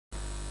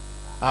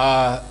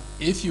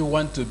If you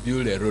want to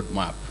build a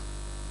roadmap,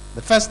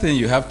 the first thing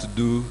you have to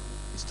do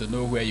is to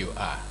know where you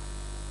are.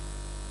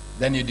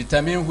 Then you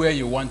determine where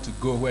you want to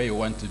go, where you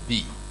want to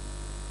be.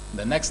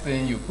 The next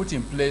thing, you put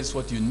in place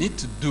what you need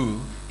to do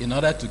in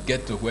order to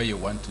get to where you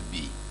want to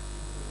be.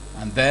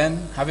 And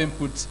then, having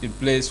put in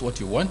place what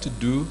you want to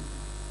do,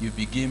 you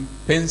begin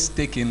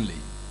painstakingly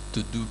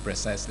to do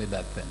precisely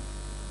that thing.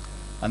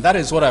 And that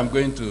is what I'm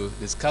going to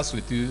discuss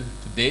with you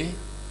today.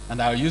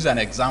 And I'll use an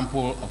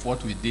example of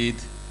what we did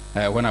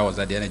when I was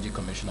at the Energy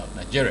Commission of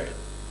Nigeria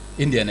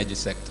in the energy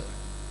sector.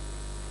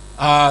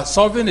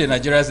 Solving the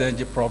Nigeria's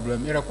energy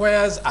problem, it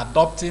requires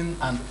adopting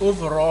an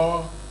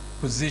overall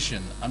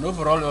position, an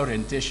overall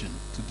orientation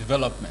to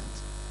development.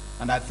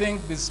 And I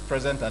think this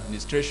present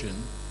administration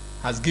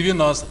has given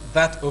us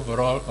that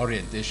overall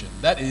orientation.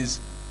 That is,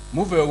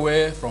 move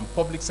away from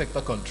public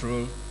sector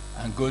control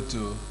and go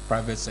to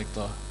private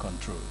sector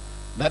control.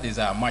 That is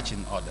our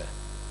marching order.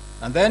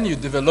 And then you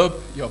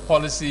develop your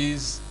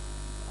policies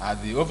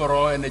at the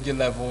overall energy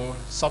level,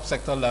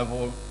 subsector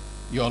level,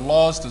 your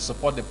laws to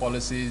support the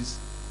policies,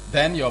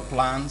 then your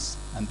plans,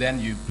 and then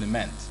you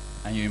implement.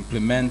 And you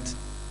implement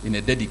in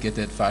a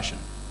dedicated fashion.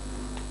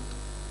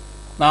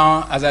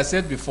 Now, as I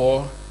said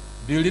before,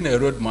 building a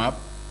roadmap,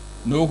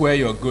 know where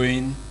you're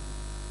going,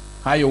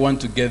 how you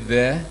want to get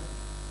there.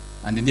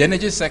 And in the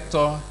energy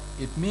sector,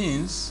 it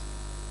means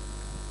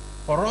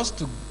for us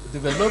to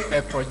develop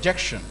a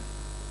projection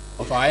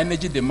of our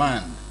energy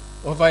demand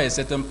over a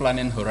certain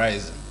planning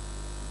horizon.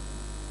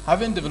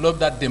 Having developed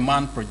that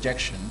demand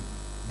projection,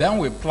 then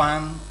we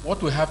plan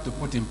what we have to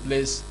put in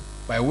place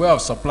by way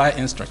of supply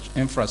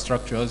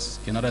infrastructures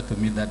in order to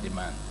meet that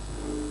demand.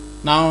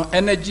 Now,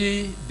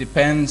 energy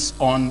depends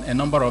on a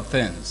number of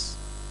things.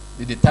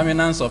 The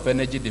determinants of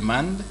energy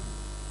demand,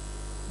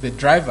 the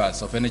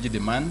drivers of energy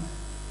demand,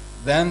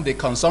 then the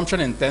consumption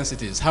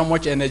intensities, how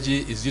much energy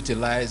is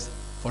utilized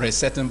for a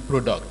certain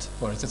product,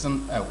 for a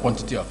certain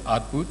quantity of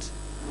output,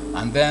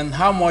 and then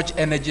how much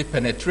energy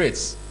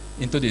penetrates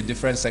into the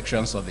different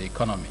sections of the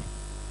economy.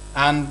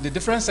 And the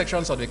different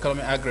sections of the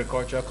economy,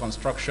 agriculture,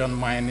 construction,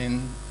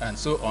 mining, and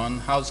so on,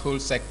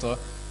 household sector,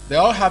 they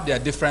all have their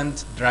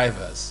different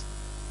drivers.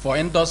 For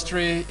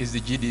industry is the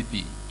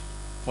GDP.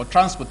 For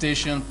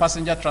transportation,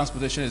 passenger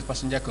transportation is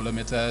passenger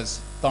kilometers,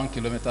 ton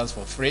kilometers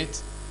for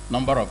freight,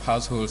 number of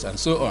households, and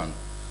so on.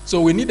 So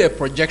we need a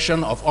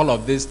projection of all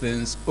of these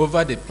things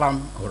over the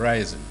plan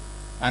horizon.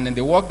 And in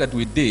the work that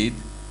we did,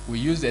 we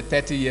used a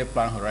 30-year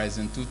plan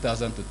horizon,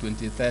 2000 to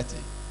 2030.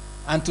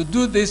 And to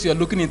do this, you're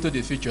looking into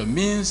the future,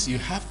 means you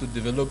have to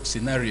develop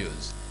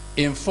scenarios,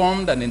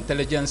 informed and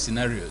intelligent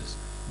scenarios,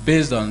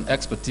 based on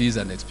expertise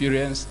and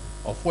experience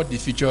of what the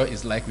future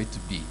is likely to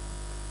be.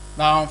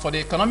 Now, for the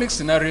economic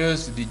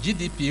scenarios, the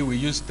GDP, we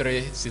use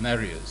 3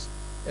 scenarios.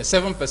 A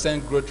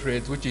 7% growth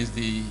rate, which is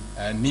the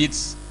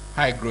needs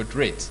high growth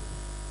rate.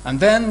 And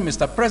then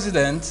Mr.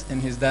 President, in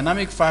his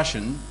dynamic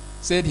fashion,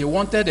 said he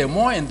wanted a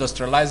more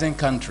industrializing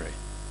country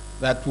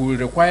that will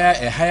require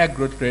a higher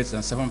growth rate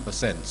than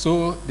 7%.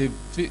 So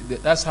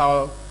that's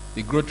how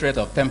the growth rate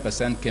of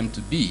 10% came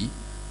to be.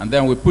 And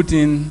then we put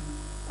in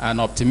an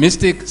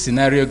optimistic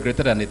scenario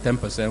greater than the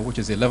 10%, which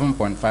is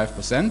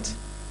 11.5%.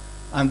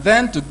 And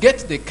then to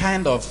get the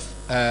kind of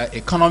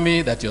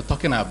economy that you're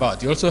talking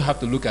about, you also have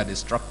to look at the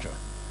structure.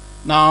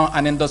 Now,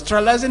 an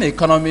industrializing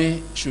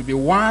economy should be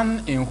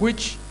one in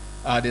which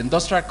the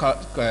industrial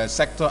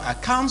sector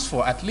accounts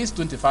for at least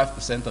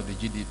 25% of the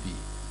GDP.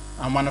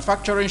 And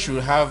manufacturing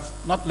should have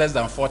not less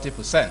than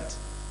 40%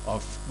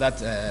 of that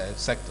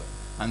sector.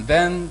 And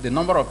then the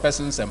number of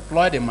persons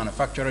employed in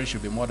manufacturing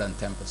should be more than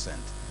 10%.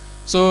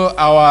 So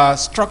our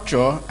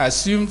structure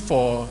assumed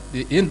for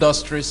the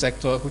industry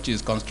sector, which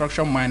is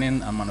construction,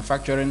 mining, and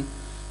manufacturing,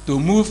 to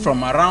move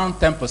from around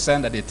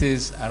 10% that it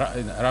is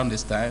around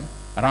this time,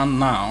 around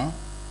now,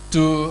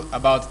 to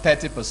about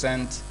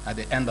 30% at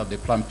the end of the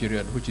plan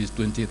period, which is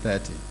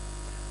 2030.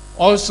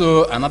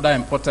 Also, another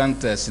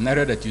important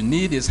scenario that you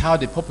need is how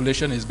the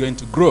population is going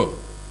to grow.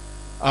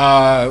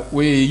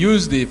 We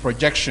use the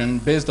projection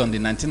based on the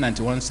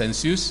 1991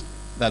 census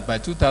that by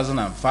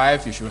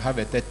 2005 you should have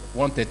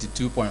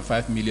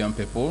 132.5 million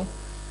people.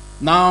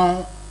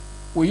 Now,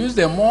 we use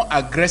a more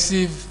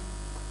aggressive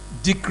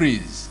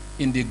decrease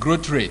in the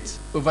growth rate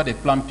over the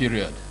plan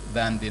period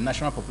than the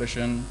National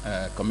Population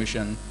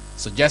Commission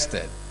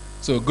suggested.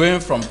 So going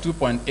from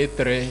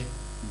 2.83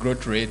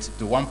 growth rate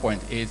to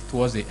 1.8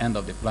 towards the end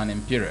of the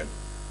planning period,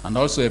 and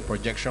also a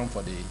projection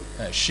for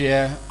the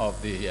share of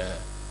the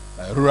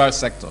rural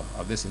sector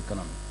of this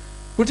economy.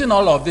 Putting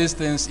all of these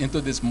things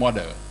into this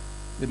model,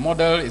 the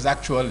model is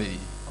actually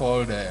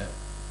called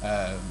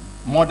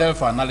Model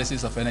for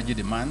Analysis of Energy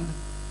Demand.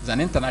 It's an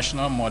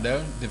international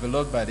model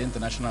developed by the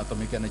International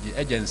Atomic Energy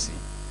Agency.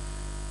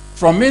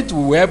 From it,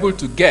 we were able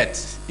to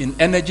get, in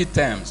energy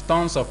terms,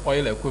 tons of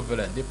oil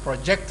equivalent, the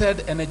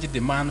projected energy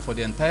demand for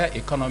the entire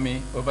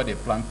economy over the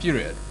plan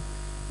period.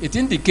 It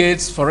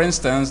indicates, for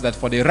instance, that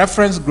for the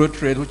reference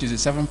growth rate, which is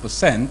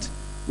 7%,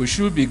 we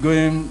should be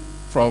going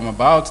from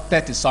about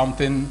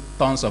 30-something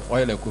tons of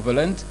oil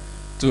equivalent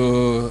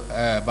to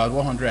about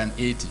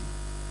 180.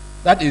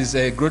 That is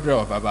a growth rate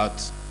of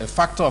about a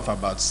factor of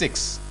about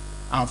 6.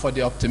 And for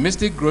the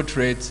optimistic growth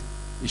rate,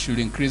 it should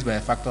increase by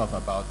a factor of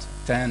about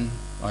 10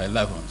 or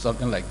 11,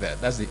 something like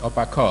that. That's the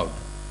upper curve.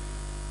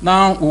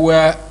 Now,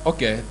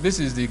 this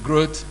is the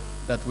growth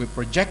that we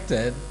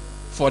projected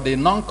for the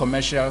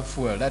non-commercial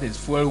fuel, that is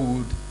fuel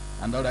wood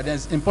and all that.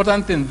 The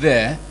important thing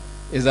there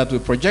is that we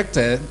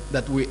projected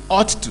that we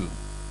ought to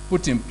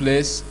put in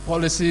place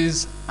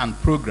policies and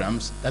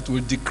programs that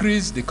will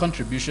decrease the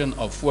contribution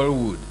of fuel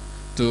wood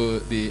to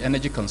the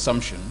energy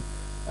consumption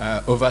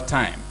over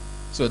time.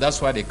 So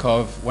that's why the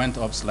curve went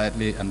up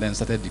slightly and then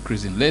started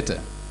decreasing later.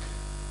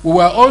 We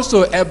were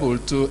also able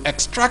to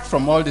extract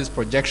from all these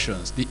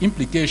projections the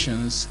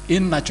implications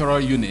in natural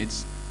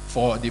units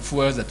for the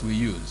fuels that we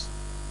use.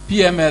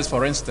 PMS,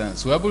 for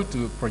instance, we were able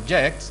to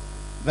project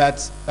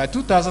that by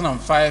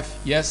 2005,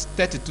 yes,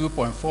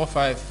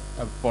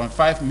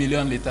 32.5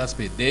 million liters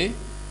per day,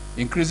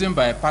 increasing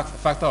by a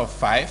factor of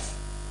 5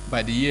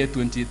 by the year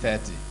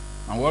 2030.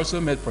 And we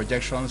also made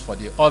projections for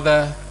the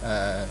other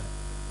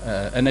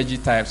energy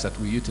types that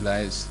we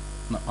utilize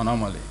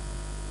normally.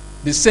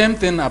 The same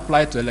thing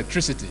applied to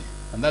electricity,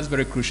 and that's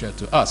very crucial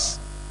to us.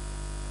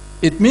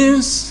 It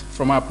means,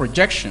 from our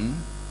projection,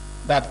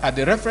 that at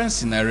the reference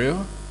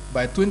scenario,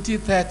 by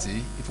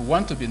 2030, if we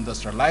want to be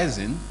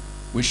industrializing,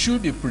 we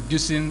should be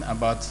producing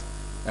about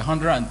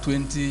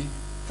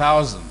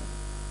 120,000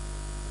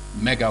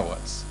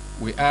 megawatts.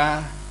 We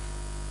are,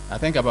 I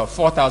think about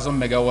 4,000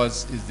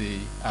 megawatts is the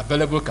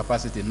available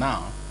capacity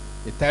now.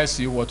 It tells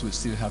you what we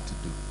still have to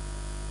do.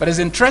 But it's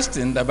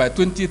interesting that by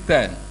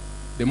 2010,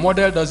 the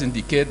model does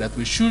indicate that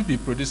we should be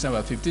producing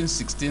about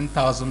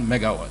 16,000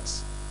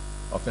 megawatts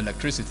of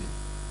electricity.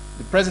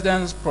 The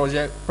President's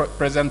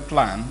present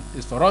plan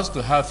is for us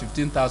to have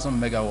 15,000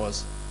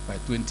 megawatts by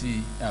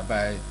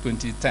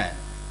 2010.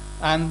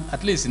 And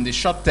at least in the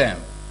short term,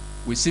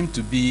 we seem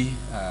to be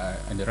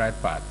in the right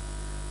path.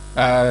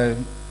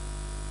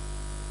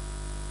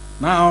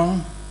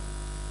 Now,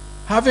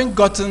 having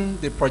gotten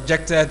the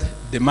projected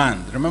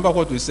demand, remember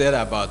what we said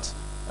about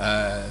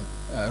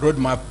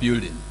roadmap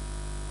building,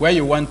 where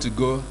you want to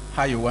go,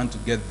 how you want to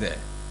get there.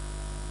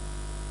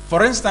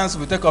 For instance,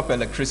 we take up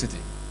electricity.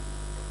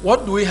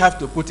 What do we have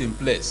to put in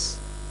place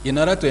in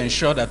order to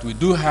ensure that we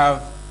do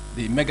have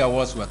the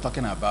megawatts we're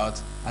talking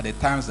about at the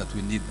times that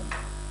we need them?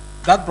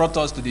 That brought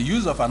us to the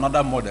use of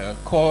another model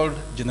called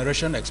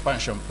Generation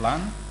Expansion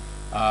Plan.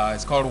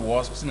 It's called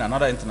WASP, it's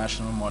another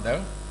international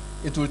model.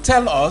 It will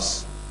tell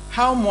us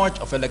how much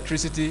of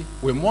electricity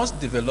we must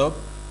develop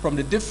from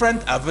the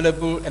different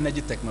available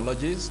energy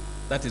technologies,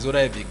 that is whether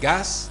it be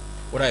gas,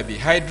 whether it be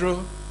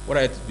hydro,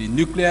 whether it be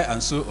nuclear,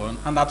 and so on,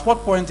 and at what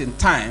point in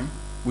time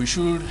we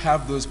should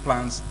have those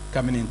plants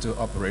coming into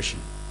operation.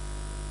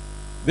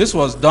 This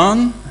was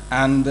done,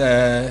 and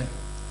the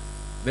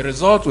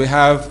result we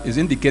have is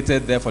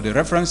indicated there for the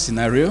reference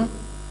scenario.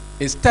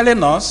 It's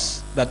telling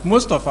us that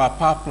most of our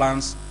power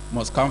plants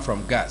must come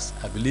from gas.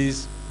 I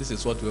believe this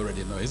is what we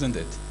already know, isn't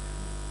it?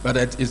 But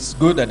it's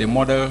good that the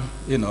model,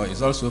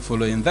 is also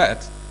following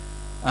that.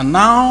 And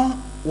now,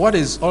 what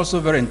is also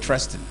very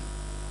interesting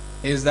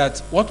is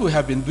that what we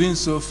have been doing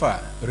so far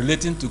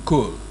relating to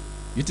coal,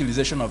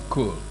 utilization of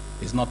coal,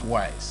 is not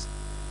wise.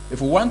 If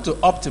we want to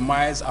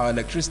optimize our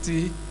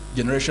electricity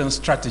generation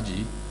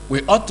strategy,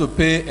 we ought to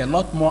pay a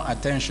lot more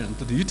attention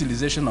to the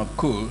utilization of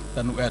coal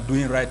than we are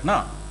doing right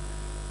now.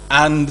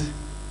 And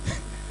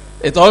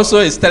it also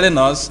is telling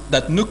us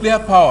that nuclear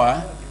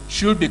power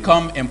should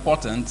become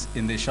important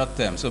in the short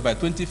term. So by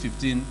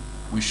 2015,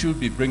 we should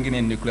be bringing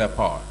in nuclear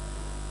power.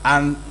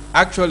 And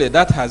actually,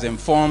 that has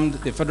informed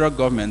the federal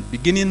government,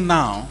 beginning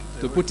now,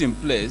 to put in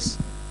place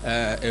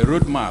a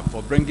roadmap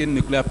for bringing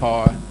nuclear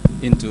power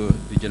into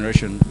the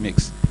generation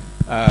mix.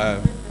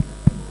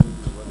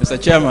 Mr.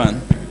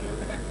 Chairman,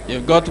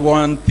 you've got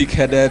one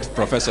thick-headed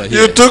professor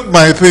here. You took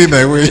my thing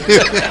away.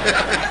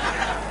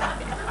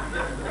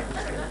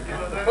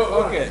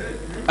 Okay.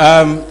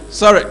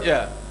 Sorry,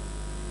 yeah.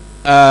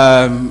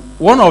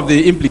 One of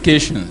the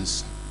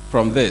implications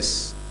from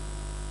this,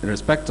 in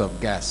respect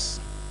of gas,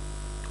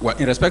 well,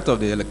 in respect of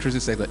the electricity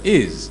sector,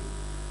 is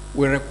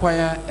we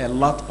require a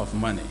lot of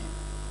money,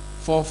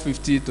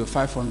 $450 to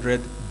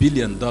 $500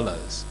 billion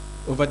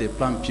over the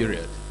planned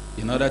period,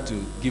 in order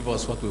to give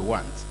us what we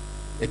want.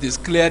 It is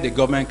clear the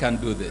government can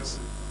do this.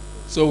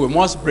 So we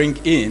must bring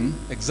in,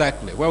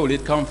 exactly, where will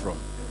it come from?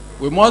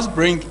 We must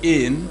bring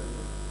in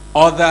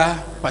other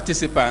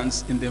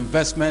participants in the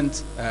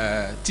investment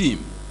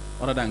team,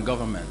 other than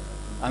government.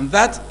 And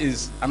that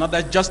is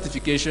another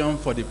justification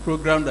for the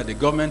program that the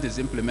government is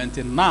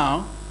implementing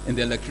now in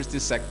the electricity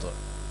sector,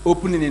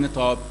 opening it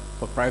up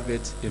for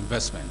private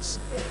investments.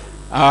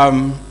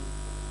 The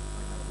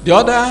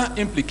other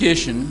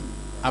implication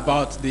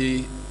about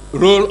the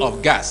role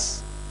of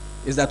gas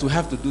is that we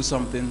have to do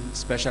something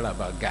special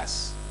about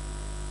gas.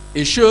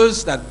 It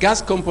shows that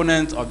gas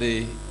component of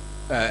the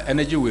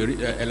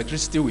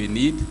electricity we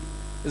need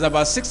is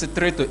about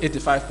 63 to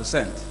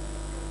 85%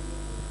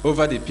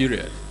 over the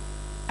period.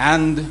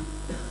 And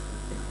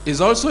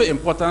it's also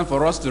important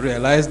for us to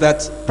realize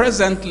that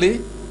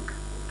presently,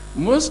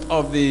 Most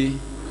of the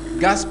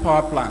gas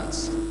power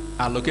plants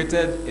are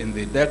located in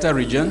the Delta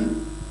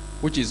region,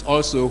 which is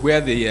also where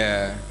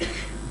the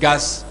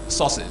gas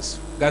sources,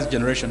 gas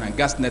generation and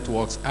gas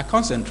networks are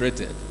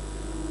concentrated.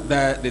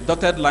 The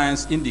dotted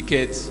lines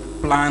indicate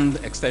planned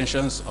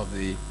extensions of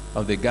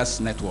the gas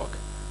network.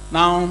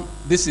 Now,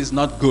 this is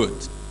not good.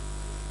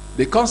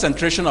 The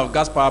concentration of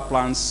gas power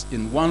plants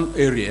in one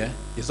area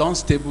is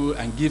unstable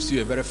and gives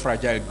you a very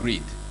fragile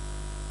grid.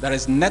 There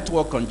is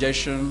network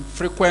congestion,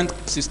 frequent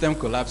system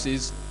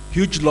collapses,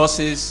 huge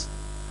losses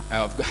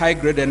of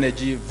high-grade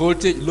energy,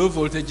 voltage, low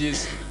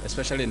voltages,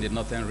 especially in the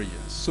northern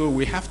regions. So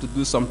we have to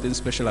do something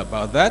special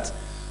about that.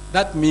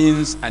 That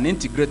means an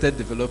integrated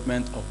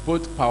development of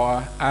both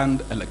power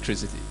and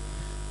electricity.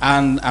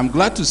 And I'm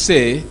glad to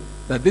say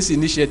that this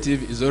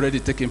initiative is already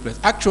taking place.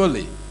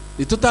 Actually,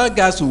 the total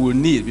gas we will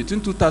need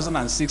between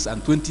 2006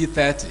 and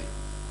 2030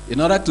 in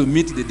order to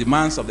meet the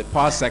demands of the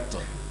power sector,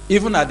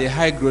 even at the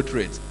high growth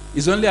rate,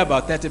 is only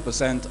about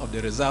 30% of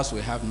the reserves we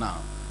have now.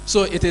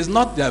 So it is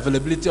not the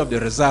availability of the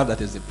reserve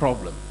that is the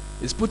problem.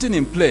 It's putting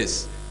in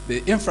place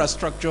the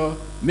infrastructure,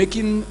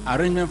 making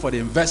arrangement for the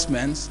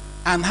investments,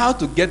 and how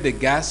to get the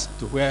gas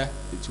to where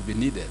it will be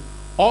needed.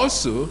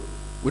 Also,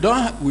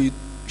 we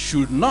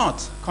should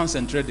not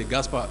concentrate the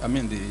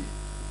the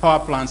power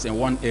plants in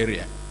one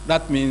area.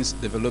 That means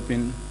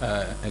developing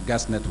a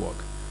gas network.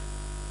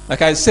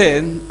 Like I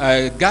said,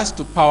 a gas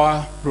to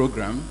power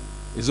program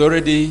is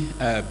already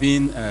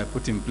being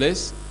put in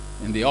place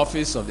in the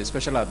office of the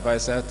Special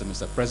Advisor to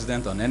Mr.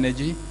 President on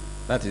Energy,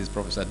 that is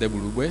Professor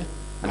Iloeje,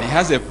 and he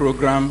has a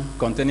program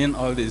containing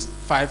all these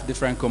 5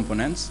 different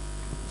components.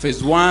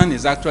 Phase 1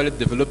 is actually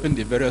developing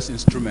the various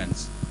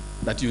instruments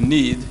that you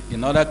need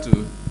in order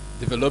to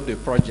develop the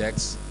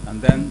projects,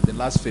 and then the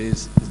last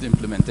phase is the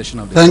implementation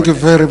of the project. Thank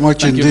you very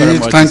much indeed. Thank you very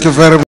much. Thank you very much.